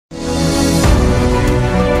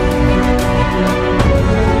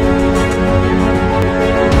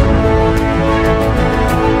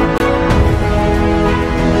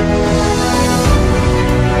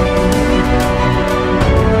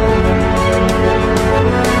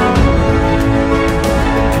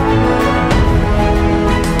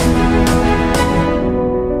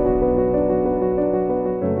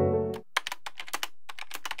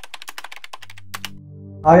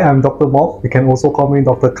Hi, I'm Dr. Mok. You can also call me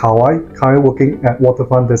Dr. Kah Wai, currently working at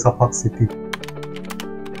Waterfront Desa Parkcity.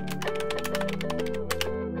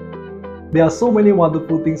 There are so many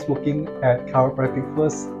wonderful things working at Chiropractic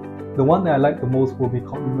First. The one that I like the most will be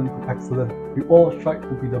commitment to excellence. We all strive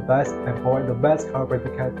to be the best and provide the best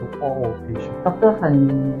chiropractic care to all our patients. Doctor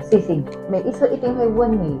很细心，每一次一定会问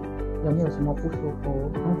你有没有什么不舒服，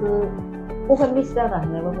总之不会 miss 掉的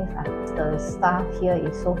 ，never miss out. The staff here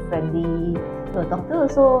is so friendly. The doctor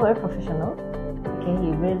also very professional. Okay,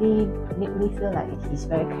 he really make me feel like he's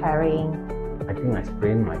very caring. I think I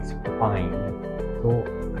sprained my spine, so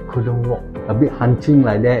I couldn't walk. A bit hunching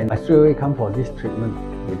like that. I straight away come for this treatment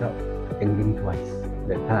without thinking twice.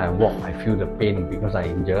 That time I walk, I feel the pain because I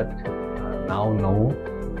injured. Now no,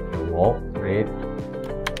 I walk straight.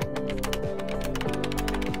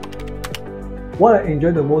 What I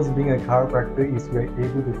enjoy the most being a chiropractor is we are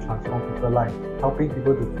able to transform people's life, helping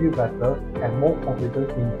people to feel better and more confident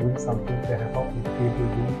in doing something they have not been able to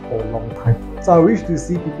do for a long time. So I wish to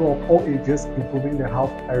see people of all ages improving their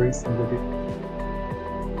health every single day.